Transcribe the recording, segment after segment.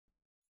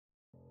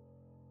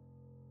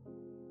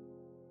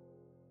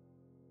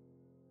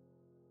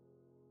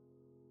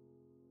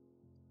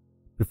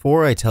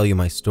Before I tell you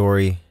my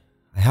story,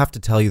 I have to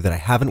tell you that I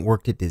haven't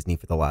worked at Disney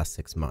for the last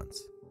 6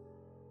 months.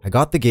 I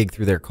got the gig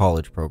through their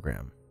college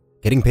program.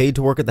 Getting paid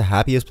to work at the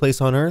happiest place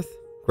on earth?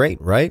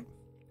 Great, right?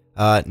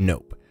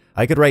 Nope.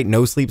 I could write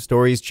no-sleep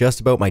stories just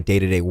about my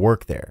day-to-day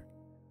work there.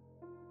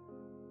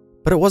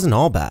 But it wasn't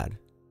all bad.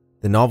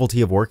 The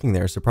novelty of working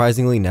there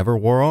surprisingly never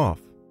wore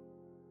off.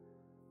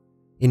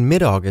 In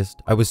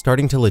mid-August, I was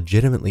starting to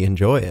legitimately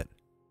enjoy it.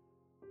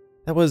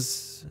 That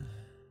was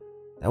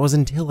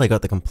until I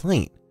got the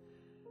complaint.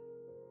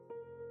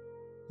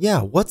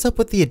 Yeah, what's up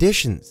with the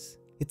additions?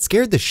 It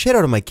scared the shit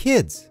out of my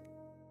kids.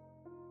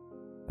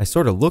 I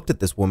sort of looked at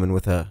this woman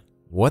with a,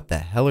 "What the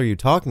hell are you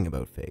talking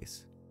about"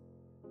 face.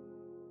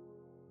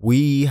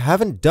 We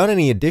haven't done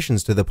any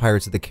additions to the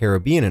Pirates of the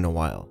Caribbean in a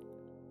while.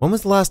 When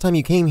was the last time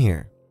you came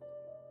here?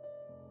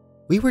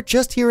 We were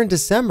just here in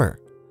December.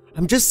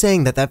 I'm just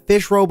saying that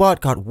fish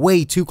robot got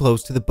way too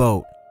close to the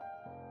boat.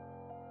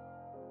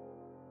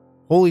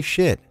 Holy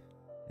shit.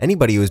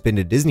 Anybody who has been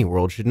to Disney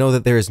World should know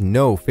that there is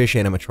no fish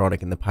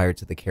animatronic in the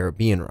Pirates of the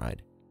Caribbean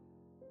ride.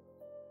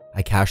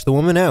 I cashed the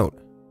woman out.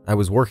 I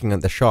was working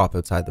at the shop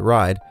outside the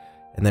ride,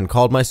 and then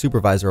called my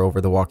supervisor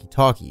over the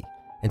walkie-talkie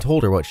and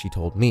told her what she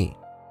told me.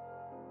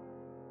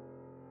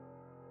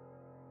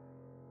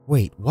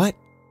 Wait, what?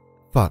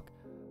 Fuck.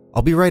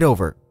 I'll be right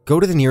over. Go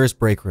to the nearest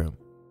break room.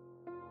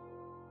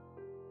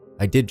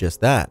 I did just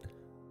that.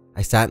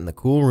 I sat in the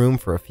cool room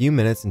for a few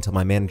minutes until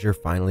my manager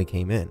finally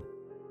came in.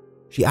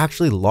 She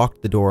actually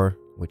locked the door,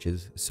 which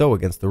is so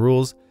against the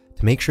rules,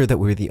 to make sure that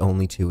we were the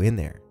only two in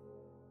there.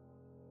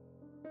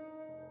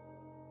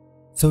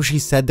 So she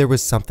said there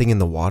was something in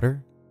the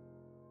water?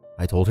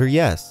 I told her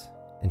yes,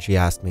 and she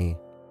asked me,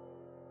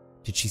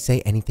 did she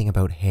say anything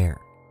about hair?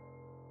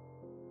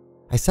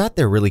 I sat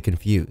there really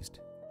confused.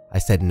 I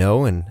said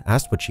no and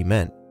asked what she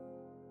meant.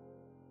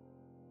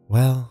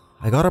 Well,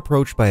 I got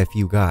approached by a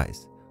few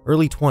guys,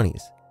 early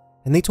 20s,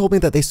 and they told me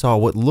that they saw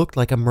what looked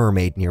like a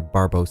mermaid near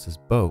Barbossa's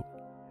boat.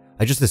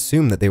 I just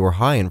assumed that they were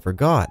high and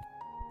forgot,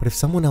 but if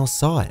someone else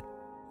saw it,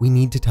 we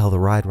need to tell the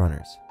ride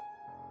runners.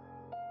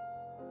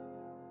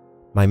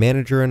 My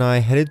manager and I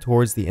headed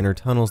towards the inner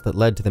tunnels that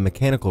led to the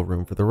mechanical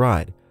room for the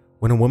ride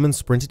when a woman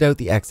sprinted out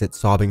the exit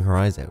sobbing her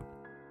eyes out.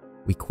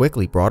 We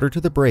quickly brought her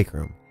to the break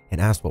room and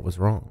asked what was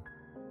wrong.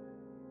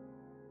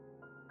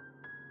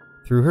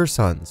 Through her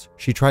sons,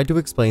 she tried to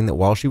explain that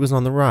while she was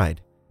on the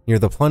ride, near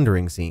the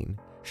plundering scene,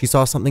 she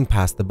saw something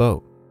pass the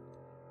boat.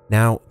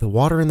 Now, the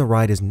water in the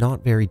ride is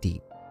not very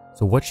deep,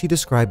 so what she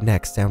described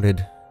next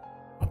sounded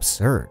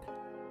absurd.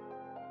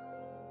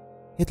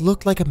 It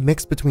looked like a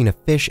mix between a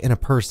fish and a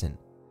person.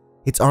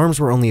 Its arms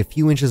were only a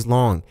few inches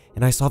long,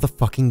 and I saw the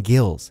fucking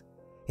gills.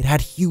 It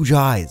had huge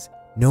eyes,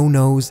 no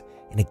nose,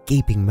 and a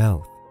gaping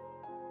mouth.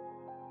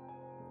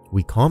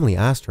 We calmly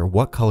asked her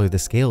what color the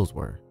scales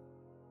were.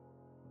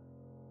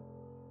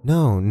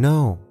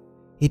 No,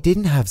 it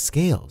didn't have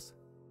scales.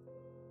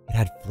 It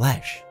had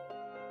flesh.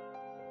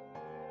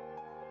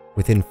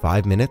 Within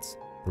 5 minutes,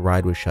 the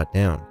ride was shut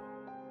down.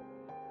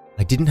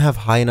 I didn't have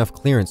high enough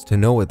clearance to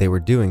know what they were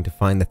doing to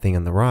find the thing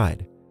on the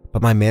ride,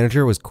 but my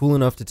manager was cool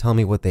enough to tell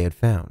me what they had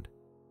found.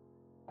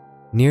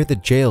 Near the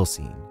jail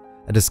scene,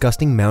 a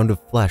disgusting mound of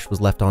flesh was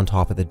left on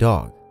top of the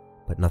dog,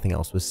 but nothing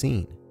else was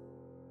seen.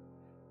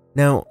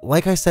 Now,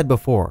 like I said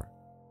before,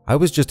 I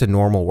was just a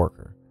normal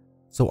worker,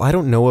 so I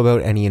don't know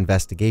about any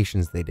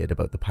investigations they did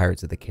about the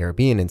Pirates of the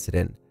Caribbean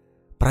incident,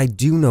 but I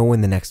do know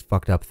when the next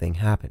fucked up thing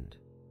happened.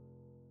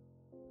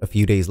 A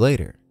few days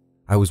later,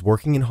 I was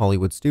working in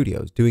Hollywood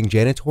studios doing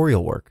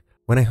janitorial work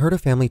when I heard a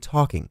family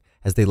talking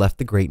as they left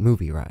the great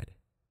movie ride.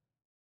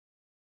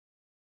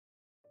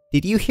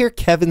 Did you hear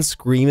Kevin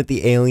scream at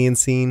the alien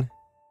scene?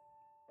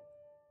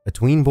 A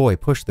tween boy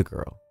pushed the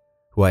girl,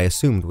 who I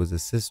assumed was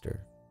his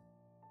sister.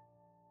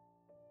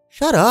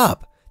 Shut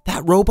up!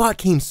 That robot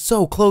came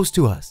so close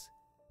to us.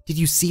 Did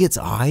you see its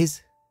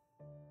eyes?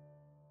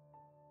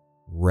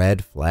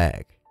 Red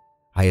flag.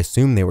 I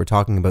assumed they were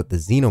talking about the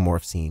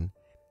xenomorph scene,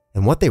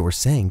 and what they were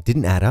saying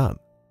didn't add up.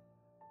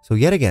 So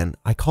yet again,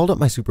 I called up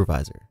my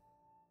supervisor.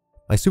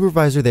 My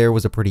supervisor there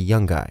was a pretty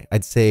young guy,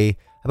 I'd say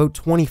about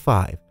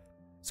 25,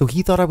 so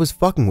he thought I was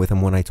fucking with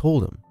him when I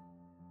told him.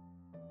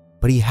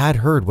 But he had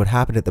heard what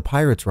happened at the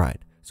Pirates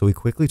ride, so he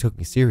quickly took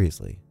me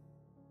seriously.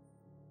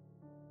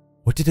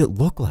 What did it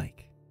look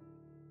like?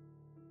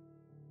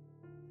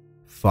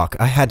 Fuck,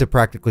 I had to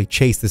practically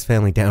chase this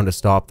family down to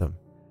stop them.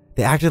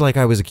 They acted like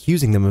I was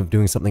accusing them of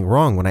doing something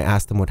wrong when I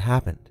asked them what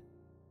happened.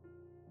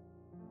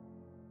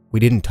 We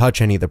didn't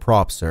touch any of the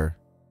props, sir,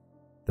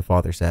 the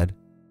father said.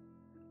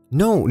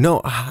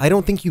 No, I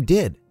don't think you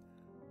did.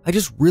 I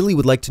just really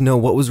would like to know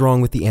what was wrong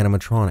with the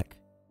animatronic.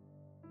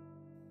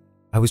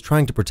 I was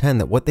trying to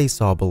pretend that what they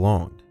saw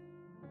belonged.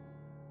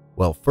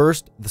 Well,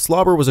 first, the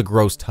slobber was a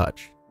gross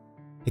touch.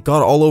 It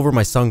got all over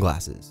my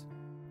sunglasses.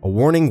 A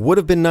warning would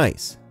have been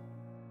nice.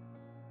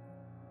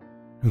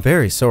 I'm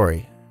very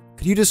sorry.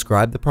 Could you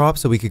describe the prop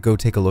so we could go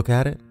take a look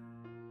at it?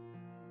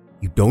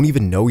 You don't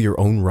even know your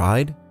own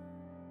ride?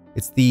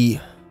 It's the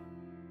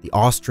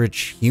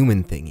ostrich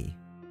human thingy.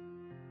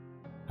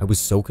 I was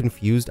so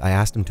confused I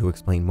asked him to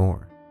explain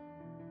more.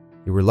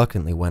 He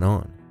reluctantly went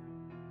on.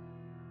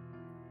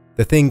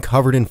 The thing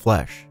covered in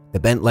flesh, the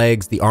bent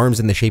legs, the arms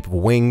in the shape of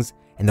wings,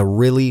 and the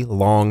really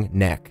long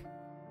neck.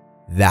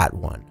 That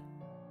one.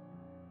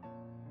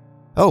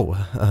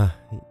 Oh,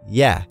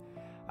 yeah.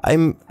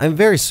 I'm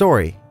very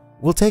sorry.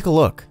 We'll take a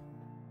look.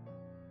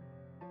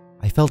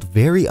 I felt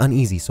very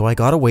uneasy, so I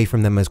got away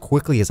from them as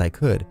quickly as I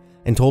could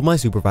and told my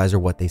supervisor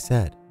what they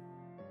said.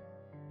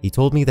 He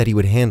told me that he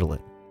would handle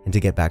it and to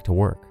get back to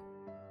work.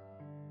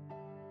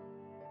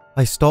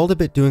 I stalled a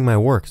bit doing my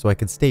work so I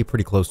could stay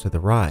pretty close to the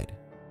ride.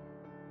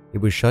 It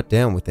was shut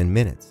down within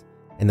minutes,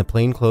 and the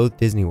plainclothes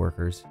Disney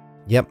workers,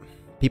 yep,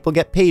 people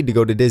get paid to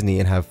go to Disney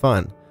and have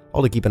fun,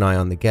 all to keep an eye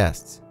on the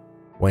guests,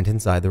 went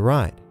inside the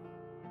ride.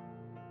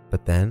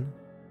 But then,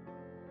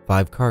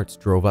 5 carts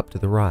drove up to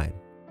the ride.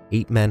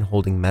 8 men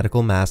holding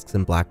medical masks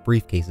and black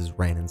briefcases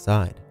ran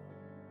inside.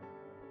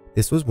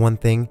 This was one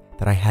thing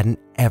that I hadn't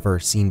ever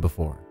seen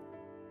before.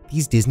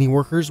 These Disney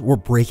workers were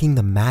breaking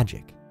the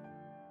magic.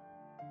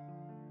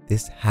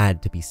 This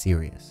had to be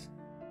serious.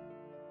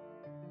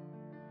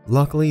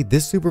 Luckily,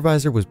 this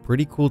supervisor was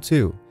pretty cool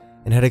too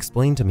and had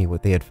explained to me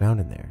what they had found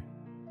in there.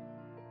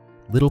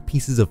 Little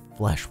pieces of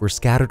flesh were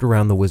scattered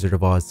around the Wizard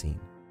of Oz scene.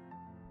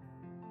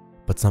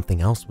 But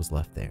something else was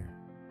left there.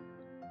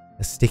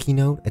 A sticky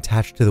note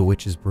attached to the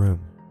witch's broom.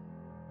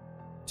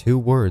 2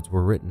 words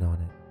were written on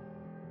it.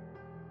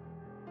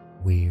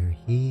 We're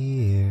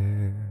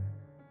here.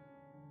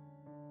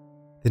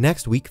 The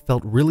next week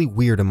felt really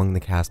weird among the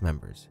cast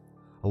members.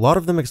 A lot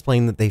of them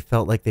explained that they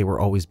felt like they were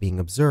always being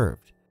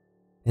observed,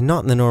 and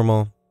not in the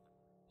normal,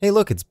 "Hey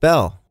look, it's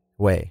Belle"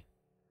 way.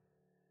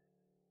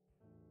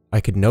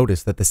 I could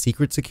notice that the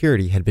secret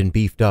security had been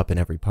beefed up in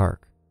every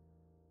park.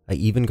 I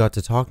even got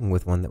to talking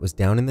with one that was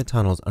down in the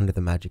tunnels under the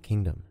Magic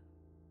Kingdom.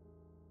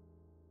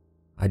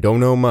 I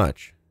don't know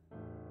much.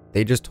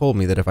 They just told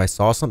me that if I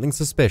saw something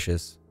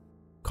suspicious,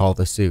 call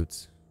the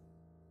suits.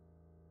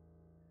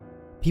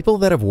 People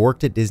that have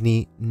worked at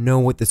Disney know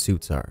what the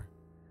suits are.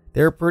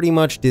 They're pretty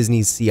much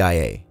Disney's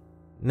CIA.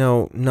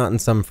 No, not in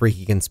some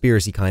freaky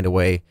conspiracy kind of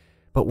way,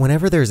 but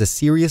whenever there's a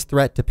serious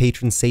threat to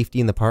patron safety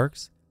in the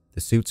parks,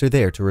 the suits are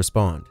there to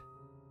respond.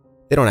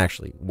 They don't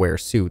actually wear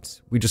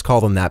suits, we just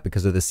call them that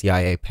because of the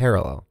CIA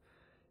parallel.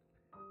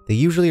 They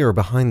usually are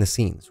behind the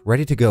scenes,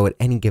 ready to go at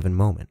any given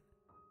moment.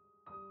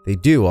 They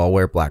do all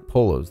wear black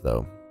polos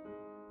though.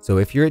 So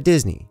if you're at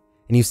Disney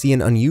and you see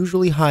an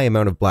unusually high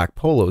amount of black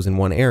polos in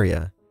one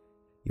area,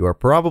 you are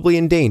probably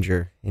in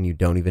danger and you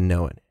don't even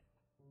know it.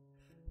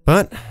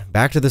 But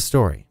back to the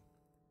story.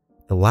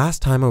 The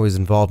last time I was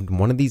involved in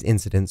one of these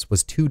incidents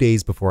was 2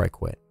 days before I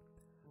quit.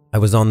 I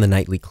was on the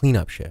nightly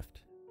cleanup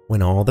shift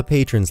when all the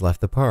patrons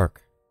left the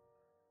park.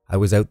 I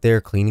was out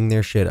there cleaning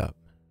their shit up.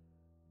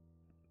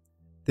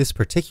 This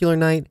particular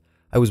night,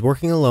 I was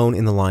working alone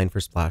in the line for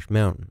Splash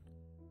Mountain.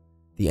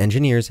 The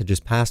engineers had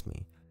just passed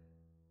me,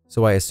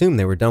 so I assumed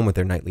they were done with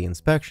their nightly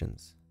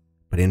inspections.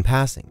 But in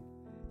passing,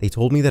 they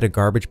told me that a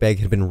garbage bag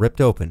had been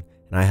ripped open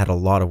and I had a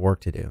lot of work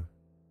to do.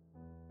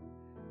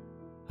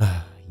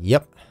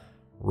 Yep,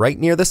 right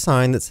near the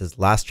sign that says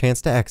last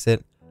chance to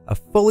exit, a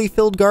fully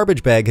filled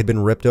garbage bag had been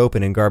ripped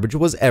open and garbage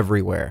was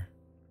everywhere.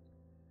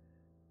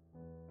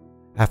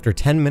 After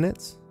 10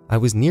 minutes, I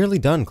was nearly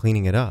done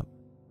cleaning it up.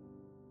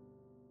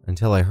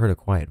 Until I heard a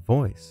quiet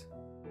voice.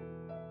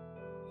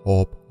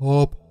 Hop,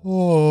 hop,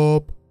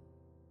 hop.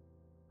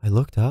 I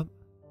looked up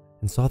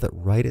and saw that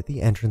right at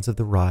the entrance of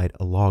the ride,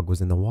 a log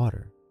was in the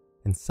water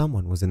and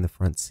someone was in the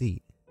front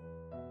seat.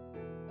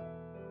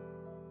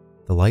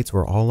 The lights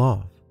were all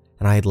off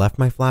and I had left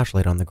my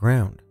flashlight on the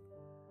ground,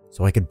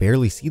 so I could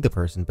barely see the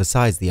person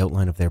besides the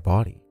outline of their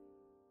body.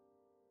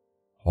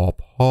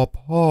 Hop, hop,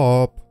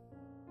 hop.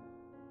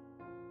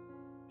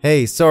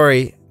 Hey,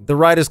 sorry, the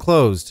ride is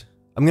closed.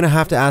 I'm gonna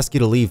have to ask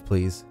you to leave,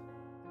 please.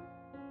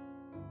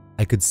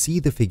 I could see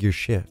the figure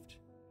shift.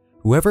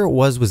 Whoever it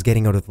was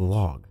getting out of the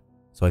log,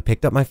 so I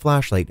picked up my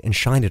flashlight and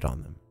shined it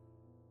on them.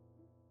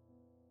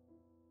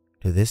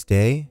 To this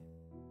day,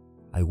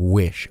 I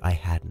wish I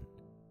hadn't.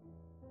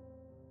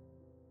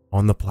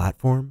 On the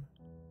platform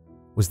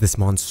was this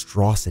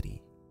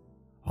monstrosity,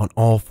 on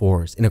all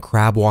fours in a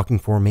crab walking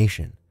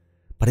formation,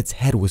 but its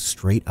head was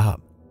straight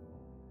up.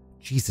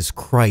 Jesus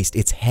Christ,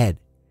 its head.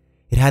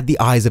 It had the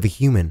eyes of a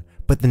human,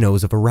 but the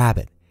nose of a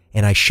rabbit,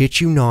 and I shit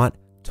you not,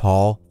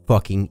 tall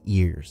fucking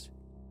ears.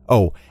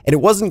 Oh, and it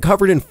wasn't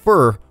covered in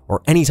fur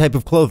or any type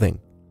of clothing.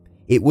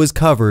 It was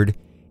covered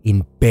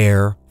in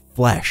bare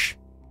flesh.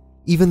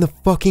 Even the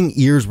fucking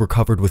ears were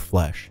covered with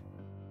flesh.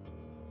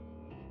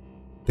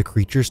 The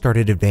creature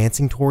started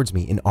advancing towards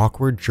me in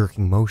awkward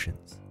jerking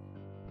motions,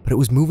 but it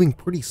was moving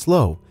pretty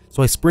slow,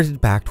 so I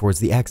sprinted back towards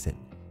the exit.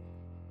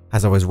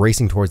 As I was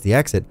racing towards the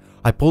exit,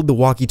 I pulled the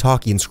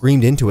walkie-talkie and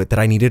screamed into it that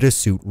I needed a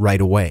suit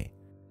right away.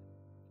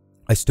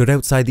 I stood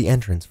outside the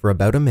entrance for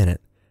about a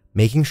minute,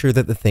 making sure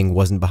that the thing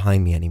wasn't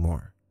behind me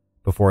anymore,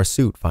 before a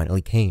suit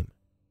finally came.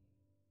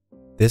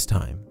 This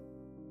time,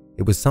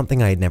 it was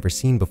something I had never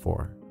seen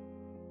before.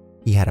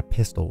 He had a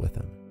pistol with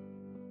him.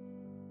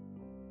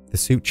 The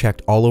suit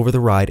checked all over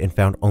the ride and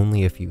found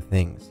only a few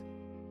things.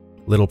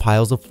 Little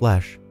piles of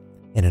flesh,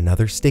 and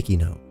another sticky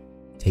note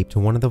taped to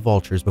one of the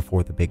vultures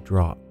before the big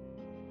drop.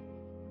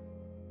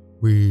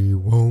 "We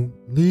won't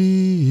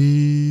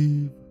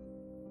leave."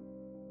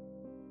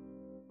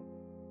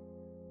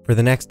 For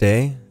the next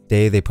day,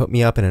 they put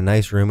me up in a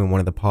nice room in one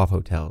of the POV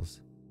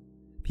hotels.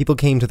 People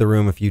came to the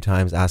room a few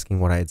times asking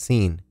what I had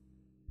seen,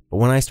 but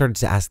when I started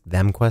to ask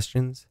them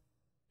questions,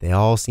 they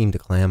all seemed to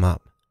clam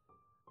up.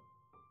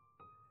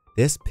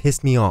 This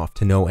pissed me off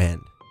to no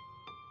end,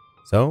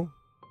 so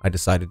I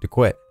decided to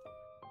quit.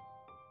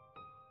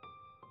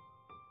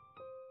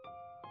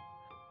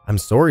 I'm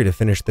sorry to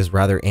finish this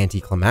rather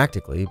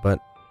anticlimactically, but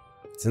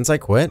since I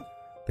quit,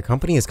 the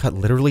company has cut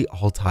literally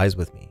all ties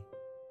with me.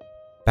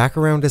 Back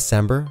around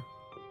December,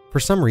 for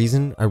some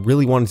reason, I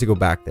really wanted to go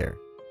back there,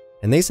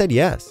 and they said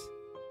yes,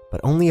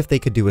 but only if they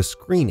could do a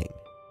screening.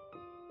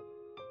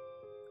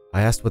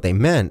 I asked what they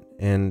meant,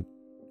 and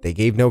they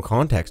gave no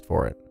context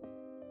for it,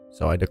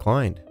 so I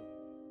declined.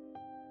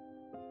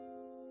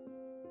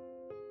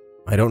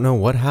 I don't know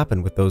what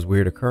happened with those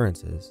weird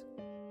occurrences.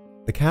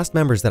 The cast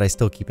members that I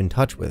still keep in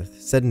touch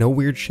with said no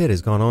weird shit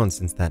has gone on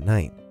since that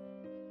night.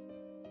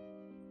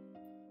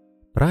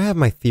 But I have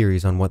my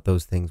theories on what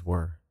those things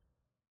were.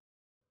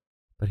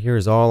 But here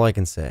is all I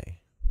can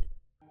say.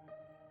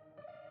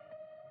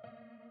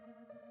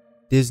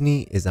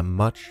 Disney is a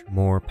much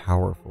more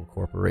powerful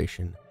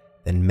corporation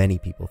than many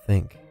people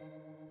think.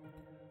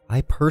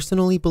 I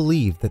personally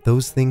believe that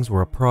those things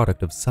were a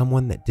product of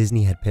someone that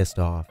Disney had pissed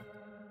off,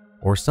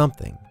 or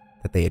something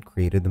that they had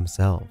created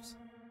themselves.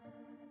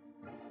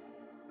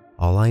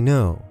 All I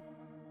know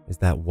is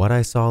that what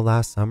I saw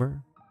last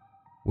summer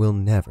will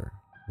never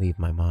leave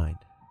my mind.